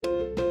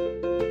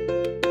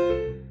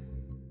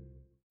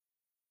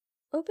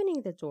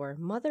opening the door,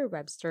 Mother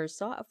Webster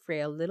saw a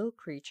frail little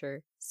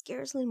creature,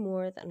 scarcely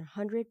more than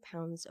 100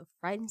 pounds of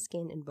frightened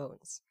skin and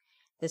bones.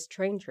 The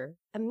stranger,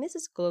 a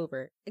Mrs.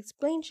 Glover,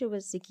 explained she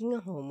was seeking a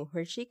home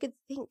where she could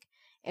think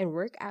and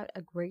work out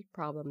a great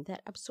problem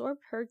that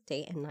absorbed her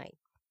day and night.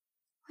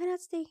 "Why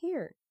not stay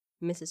here?"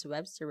 Mrs.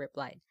 Webster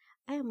replied.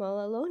 "I am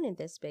all alone in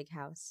this big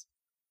house."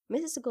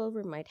 Mrs.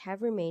 Glover might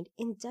have remained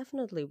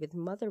indefinitely with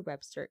Mother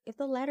Webster if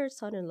the latter's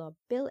son-in-law,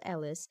 Bill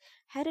Ellis,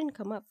 hadn't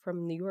come up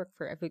from New York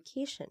for a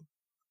vacation.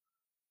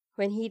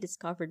 When he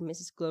discovered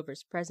Mrs.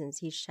 Glover's presence,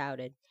 he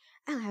shouted,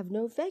 "I'll have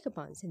no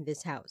vagabonds in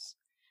this house!"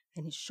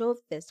 And he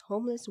shoved this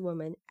homeless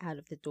woman out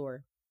of the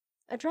door.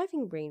 A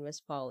driving rain was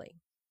falling.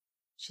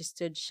 She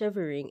stood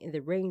shivering in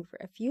the rain for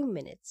a few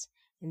minutes,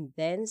 and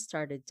then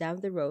started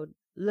down the road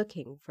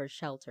looking for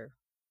shelter.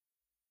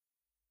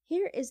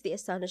 Here is the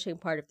astonishing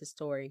part of the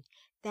story.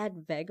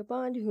 That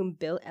vagabond whom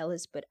Bill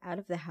Ellis put out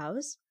of the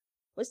house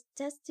was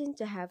destined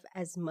to have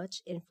as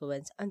much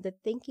influence on the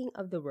thinking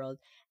of the world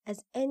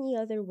as any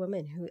other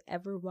woman who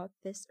ever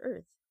walked this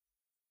earth.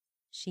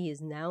 She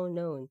is now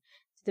known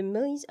to the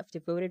millions of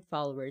devoted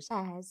followers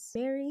as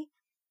Mary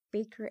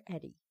Baker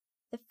Eddy,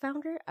 the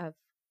founder of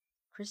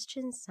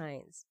Christian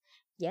Science.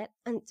 Yet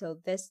until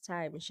this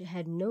time, she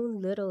had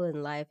known little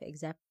in life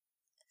except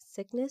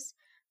sickness,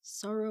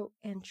 sorrow,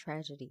 and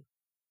tragedy.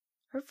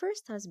 Her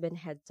first husband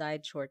had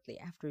died shortly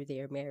after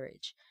their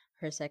marriage.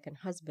 Her second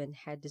husband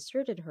had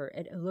deserted her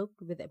and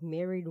eloped with a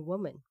married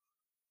woman.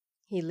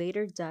 He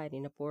later died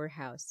in a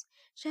poorhouse.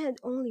 She had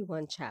only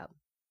one child,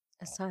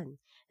 a son,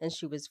 and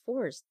she was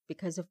forced,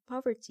 because of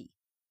poverty,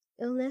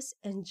 illness,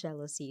 and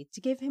jealousy, to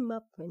give him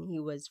up when he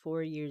was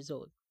 4 years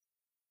old.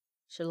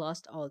 She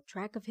lost all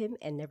track of him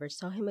and never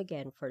saw him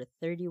again for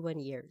 31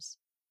 years.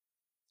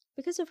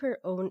 Because of her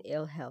own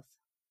ill health,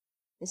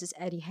 Mrs.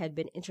 Eddy had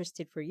been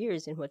interested for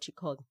years in what she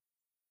called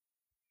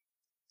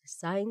the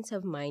science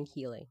of mind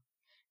healing.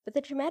 But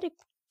the dramatic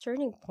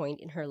turning point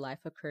in her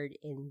life occurred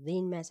in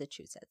Lynn,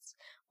 Massachusetts.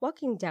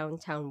 Walking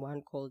downtown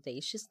one cold day,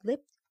 she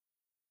slipped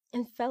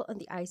and fell on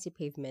the icy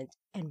pavement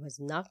and was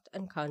knocked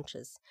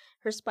unconscious.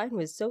 Her spine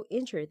was so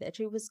injured that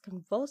she was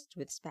convulsed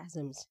with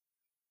spasms.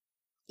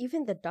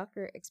 Even the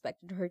doctor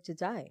expected her to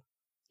die.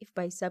 If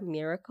by some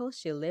miracle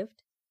she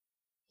lived,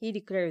 he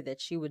declared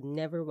that she would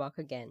never walk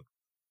again.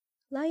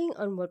 Lying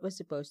on what was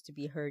supposed to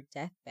be her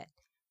deathbed,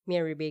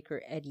 Mary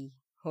Baker Eddy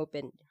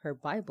opened her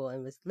Bible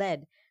and was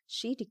led,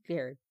 she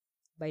declared,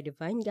 by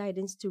divine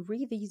guidance to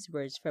read these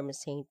words from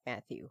St.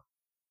 Matthew.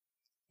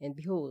 "And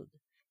behold,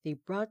 they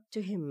brought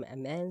to him a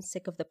man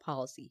sick of the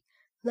palsy,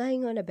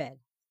 lying on a bed.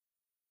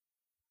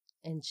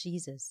 And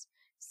Jesus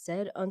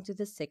said unto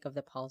the sick of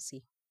the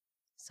palsy,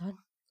 Son,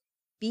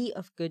 be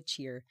of good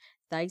cheer,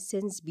 thy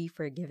sins be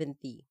forgiven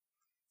thee.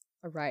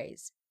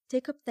 Arise,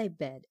 take up thy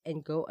bed,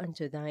 and go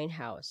unto thine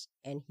house.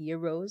 And he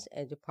arose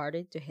and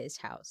departed to his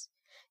house."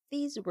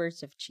 These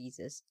words of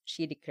Jesus,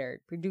 she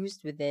declared,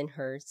 produced within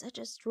her such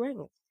a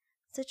strength,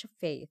 such a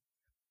faith,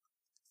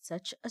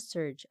 such a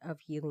surge of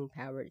healing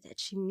power that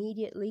she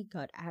immediately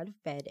got out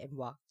of bed and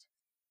walked.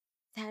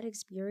 That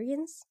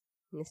experience,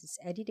 Mrs.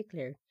 Eddy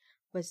declared,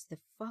 was the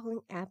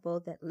falling apple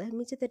that led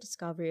me to the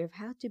discovery of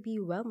how to be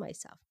well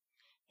myself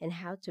and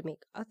how to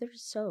make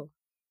others so.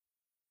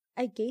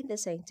 I gained the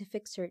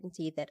scientific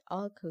certainty that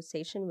all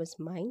causation was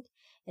mind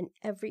and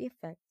every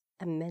effect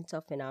a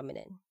mental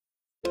phenomenon.